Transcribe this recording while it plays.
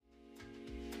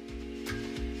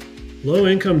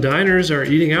Low-income diners are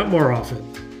eating out more often.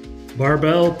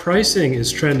 Barbell pricing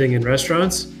is trending in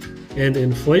restaurants, and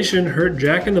inflation hurt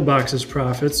Jack in the Box's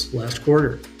profits last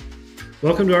quarter.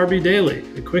 Welcome to RB Daily,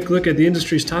 a quick look at the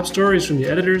industry's top stories from the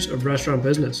editors of Restaurant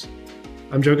Business.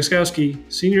 I'm Joe Guskowski,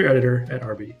 Senior Editor at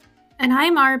RB. And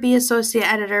I'm RB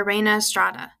Associate Editor Reina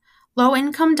Estrada.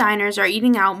 Low-income diners are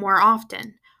eating out more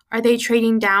often. Are they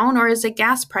trading down, or is it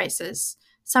gas prices?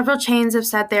 Several chains have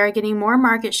said they are getting more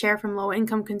market share from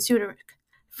low-income consumers.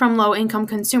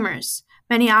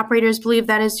 Many operators believe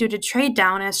that is due to trade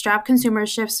down as strapped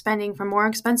consumers shift spending from more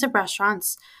expensive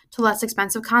restaurants to less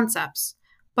expensive concepts.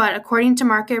 But according to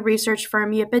market research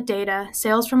firm Yipit Data,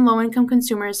 sales from low-income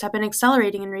consumers have been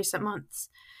accelerating in recent months.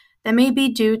 That may be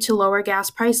due to lower gas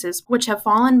prices, which have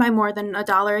fallen by more than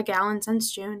 $1 a gallon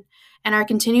since June, and are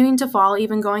continuing to fall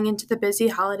even going into the busy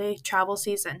holiday travel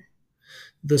season.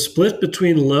 The split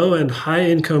between low and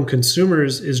high-income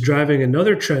consumers is driving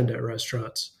another trend at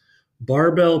restaurants: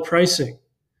 barbell pricing.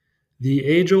 The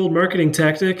age-old marketing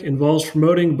tactic involves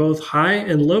promoting both high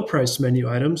and low-price menu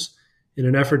items in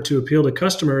an effort to appeal to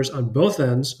customers on both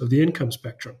ends of the income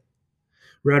spectrum.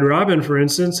 Red Robin, for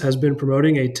instance, has been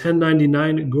promoting a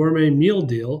 $10.99 gourmet meal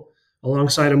deal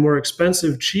alongside a more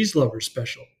expensive cheese lover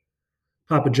special.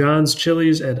 Papa John's,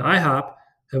 Chili's, and IHOP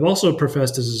have also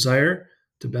professed a desire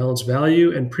to balance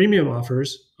value and premium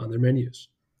offers on their menus.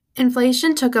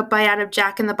 Inflation took a bite out of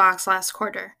Jack in the Box last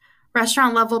quarter.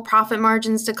 Restaurant-level profit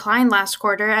margins declined last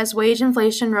quarter as wage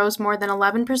inflation rose more than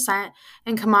 11%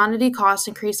 and commodity costs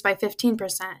increased by 15%.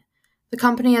 The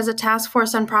company has a task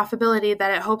force on profitability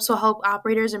that it hopes will help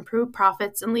operators improve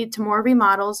profits and lead to more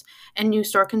remodels and new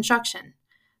store construction.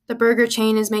 The burger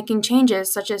chain is making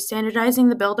changes such as standardizing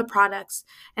the build of products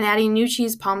and adding new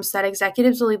cheese pumps that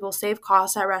executives believe will save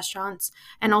costs at restaurants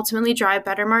and ultimately drive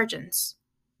better margins.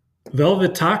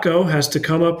 Velvet Taco has to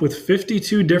come up with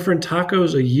 52 different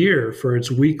tacos a year for its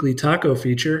weekly taco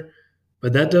feature,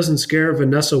 but that doesn't scare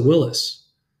Vanessa Willis.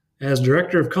 As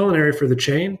director of culinary for the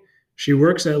chain, she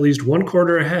works at least one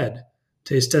quarter ahead,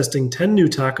 taste testing 10 new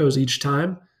tacos each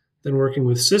time, then working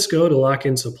with Cisco to lock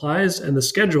in supplies and the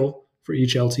schedule for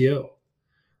each LTO.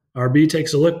 RB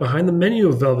takes a look behind the menu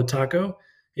of Velvet Taco,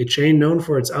 a chain known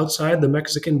for its outside the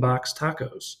Mexican box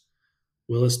tacos.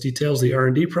 Willis details the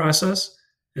R&D process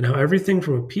and how everything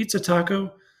from a pizza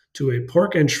taco to a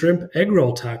pork and shrimp egg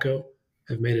roll taco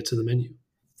have made it to the menu.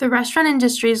 The restaurant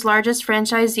industry's largest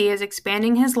franchisee is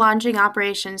expanding his lodging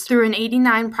operations through an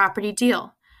 89-property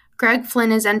deal. Greg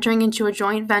Flynn is entering into a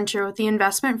joint venture with the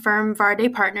investment firm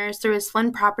Varde Partners through his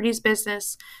Flynn Properties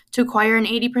business to acquire an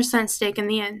 80% stake in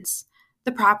the inns.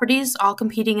 The properties, all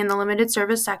competing in the limited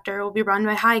service sector, will be run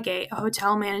by Highgate, a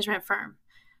hotel management firm.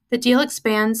 The deal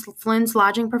expands Flynn's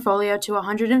lodging portfolio to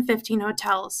 115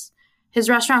 hotels. His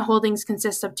restaurant holdings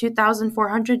consist of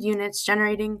 2,400 units,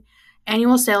 generating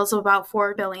annual sales of about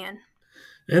 $4 billion.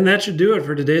 And that should do it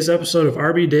for today's episode of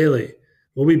RB Daily.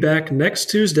 We'll be back next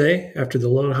Tuesday after the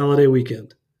long holiday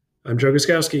weekend. I'm Joe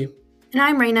Guskowski. And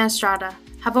I'm Reina Estrada.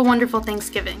 Have a wonderful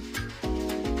Thanksgiving.